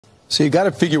So you got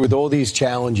to figure with all these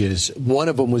challenges, one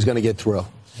of them was going to get through.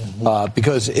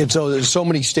 Because there's so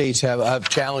many states have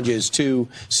challenges to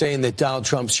saying that Donald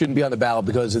Trump shouldn't be on the ballot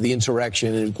because of the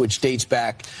insurrection, which dates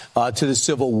back to the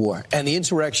Civil War. And the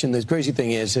insurrection, the crazy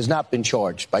thing is, has not been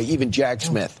charged by even Jack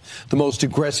Smith, the most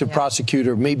aggressive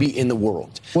prosecutor maybe in the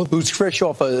world, who's fresh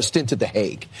off a stint at The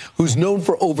Hague, who's known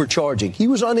for overcharging. He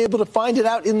was unable to find it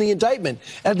out in the indictment.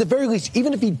 And at the very least,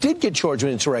 even if he did get charged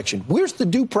with insurrection, where's the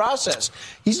due process?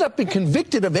 He's not been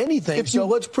convicted of anything, so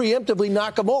let's preemptively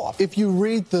knock him off. If you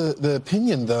read the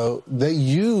opinion, though, they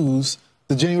use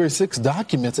the January 6th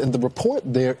documents and the report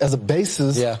there as a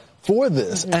basis for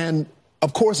this. And,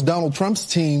 of course, Donald Trump's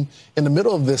team in the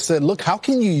middle of this said, look, how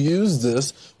can you use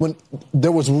this when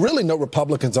there was really no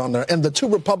Republicans on there? And the two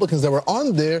Republicans that were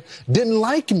on there didn't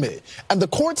like me. And the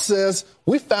court says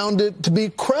we found it to be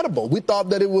credible. We thought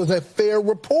that it was a fair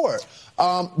report.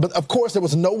 But, of course, there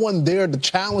was no one there to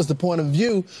challenge the point of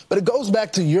view. But it goes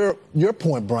back to your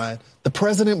point, Brian. The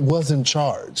president was in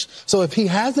charge. So if he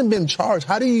hasn't been charged,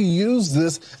 how do you use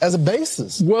this as a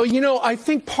basis? Well, you know, I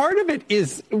think part of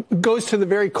it goes to the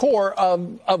very core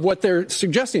of what they're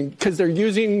suggesting, because they're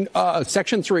using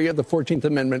Section 3 of the 14th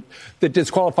Amendment that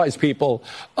disqualifies people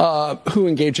who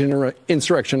engage in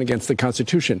insurrection against the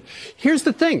Constitution. Here's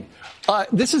the thing.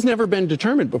 This has never been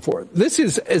determined before. This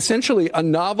is essentially a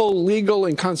novel legal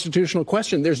and constitutional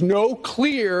question. There's no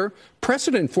clear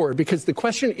precedent for it, because the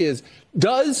question is,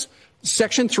 does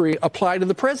Section 3 apply to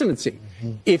the presidency?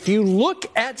 If you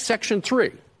look at Section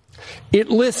 3, it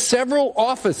lists several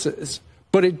offices,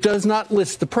 but it does not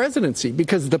list the presidency,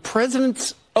 because the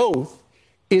president's oath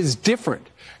is different.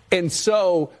 And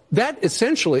so that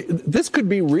essentially, this could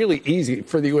be really easy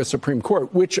for the U.S. Supreme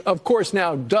Court, which, of course,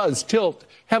 now does tilt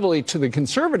heavily to the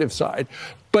conservative side.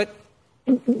 But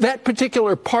that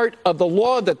particular part of the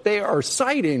law that they are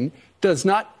citing does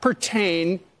not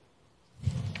pertain,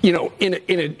 you know, in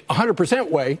a 100%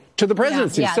 way to the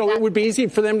presidency. So it would be easy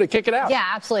for them to kick it out. Yeah,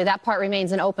 absolutely. That part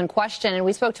remains an open question. And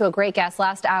we spoke to a great guest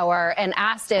last hour and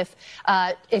asked if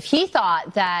he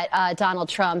thought that Donald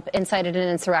Trump incited an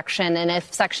insurrection and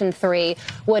if Section 3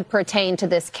 would pertain to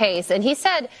this case. And he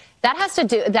said that has to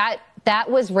do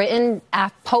that was written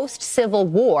post-Civil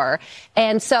War.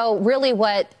 And so really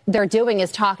what they're doing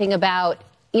is talking about,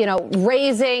 you know,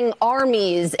 raising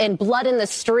armies and blood in the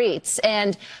streets.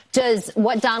 And does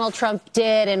what Donald Trump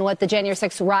did and what the January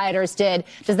 6th rioters did,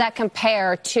 does that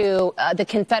compare to the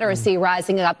Confederacy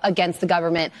rising up against the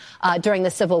government during the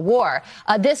Civil War?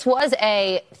 This was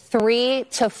a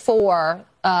 3-4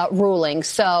 ruling.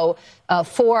 So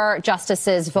 4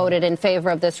 justices voted in favor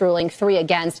of this ruling, 3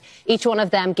 against. Each one of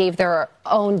them gave their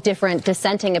own different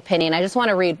dissenting opinion. I just want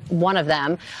to read one of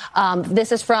them.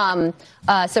 This is from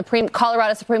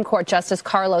Colorado Supreme Court Justice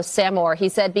Carlos Samore. He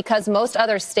said, because most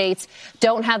other states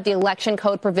don't have the election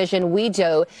code provision we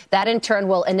do, that in turn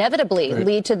will inevitably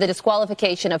lead to the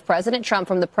disqualification of President Trump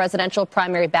from the presidential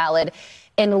primary ballot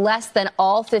in less than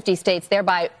all 50 states,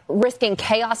 thereby risking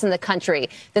chaos in the country.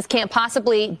 This can't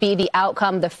possibly be the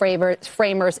outcome the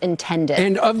framers intended.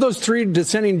 And of those 3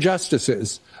 dissenting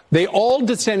justices, they all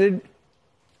dissented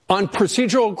on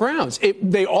procedural grounds.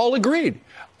 They all agreed.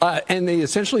 And they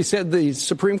essentially said the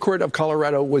Supreme Court of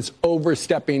Colorado was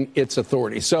overstepping its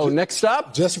authority. So next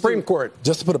up, Supreme Court.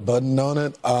 Just to put a button on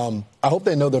it, I hope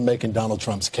they know they're making Donald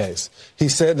Trump's case. He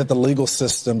said that the legal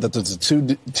system, that there's a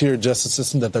 2-tier justice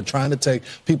system, that they're trying to take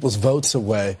people's votes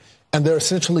away, and they're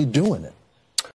essentially doing it.